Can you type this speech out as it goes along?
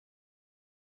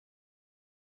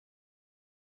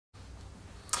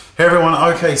Hey everyone,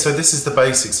 okay, so this is the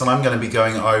basics and I'm going to be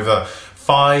going over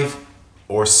 5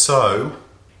 or so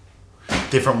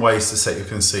different ways to set your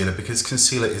concealer because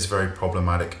concealer is very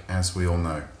problematic, as we all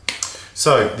know.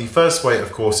 So the first way,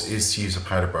 of course, is to use a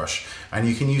powder brush, and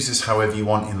you can use this however you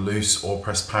want, in loose or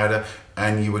pressed powder,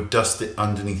 and you would dust it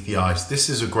underneath the eyes. This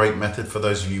is a great method for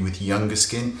those of you with younger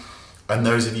skin and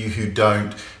those of you who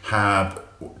don't have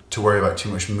to worry about too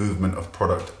much movement of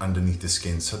product underneath the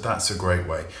skin. So that's a great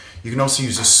way. You can also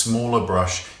use a smaller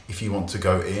brush if you want to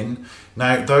go in.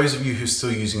 Now, those of you who are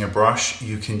still using a brush,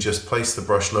 you can just place the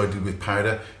brush loaded with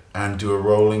powder and do a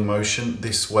rolling motion.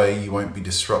 This way you won't be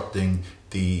disrupting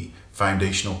the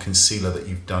foundational concealer that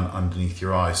you've done underneath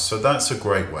your eyes. So that's a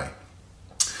great way.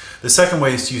 The second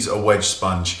way is to use a wedge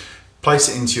sponge. Place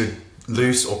it into your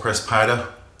loose or pressed powder,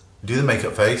 do the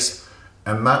makeup face,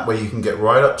 and that way you can get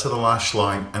right up to the lash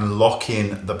line and lock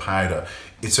in the powder.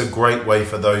 It's a great way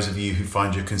for those of you who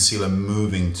find your concealer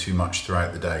moving too much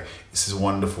throughout the day. This is a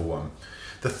wonderful one.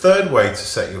 The third way to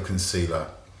set your concealer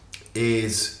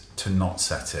is to not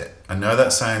set it. I know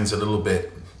that sounds a little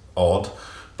bit odd,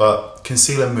 but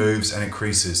concealer moves and it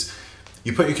creases.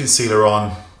 You put your concealer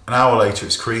on, an hour later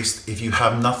it's creased. If you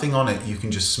have nothing on it, you can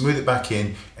just smooth it back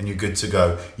in and you're good to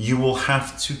go. You will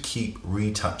have to keep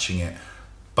retouching it,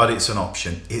 but it's an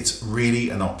option. It's really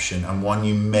an option, and one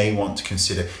you may want to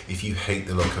consider if you hate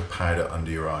the look of powder under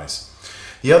your eyes.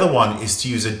 The other one is to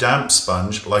use a damp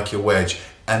sponge like your wedge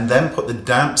and then put the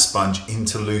damp sponge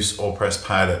into loose or pressed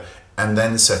powder and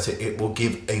then set it. It will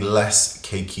give a less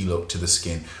cakey look to the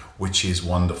skin, which is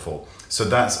wonderful. So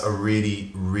that's a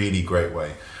really, really great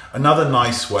way. Another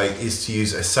nice way is to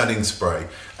use a setting spray.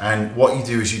 And what you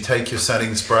do is you take your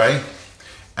setting spray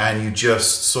and you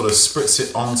just sort of spritz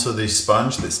it onto the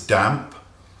sponge that's damp,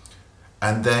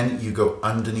 and then you go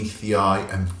underneath the eye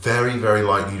and very, very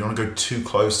lightly. You don't want to go too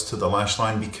close to the lash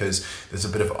line because there's a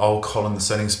bit of alcohol in the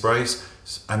setting sprays,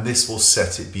 and this will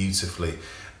set it beautifully.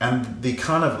 And the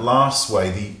kind of last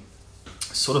way, the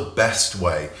sort of best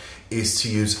way, is to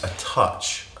use a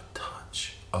touch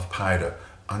of powder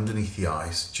underneath the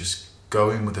eyes. Just go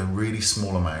in with a really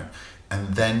small amount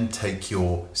and then take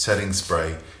your setting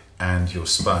spray and your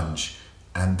sponge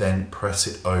and then press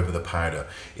it over the powder.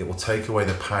 It will take away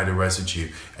the powder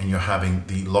residue and you're having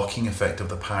the locking effect of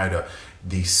the powder,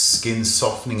 the skin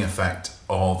softening effect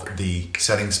of the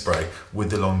setting spray with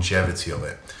the longevity of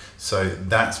it. So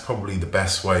that's probably the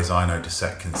best ways I know to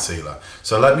set concealer.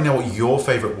 So let me know what your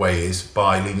favorite way is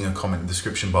by leaving a comment in the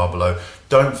description bar below.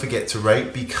 Don't forget to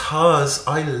rate because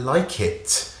I like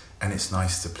it and it's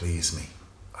nice to please me.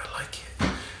 I like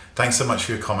it. Thanks so much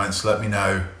for your comments. Let me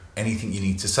know anything you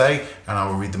need to say and I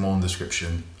will read them all in the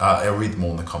description. I'll read them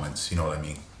all in the comments, you know what I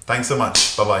mean. Thanks so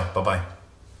much. Bye-bye. Bye-bye.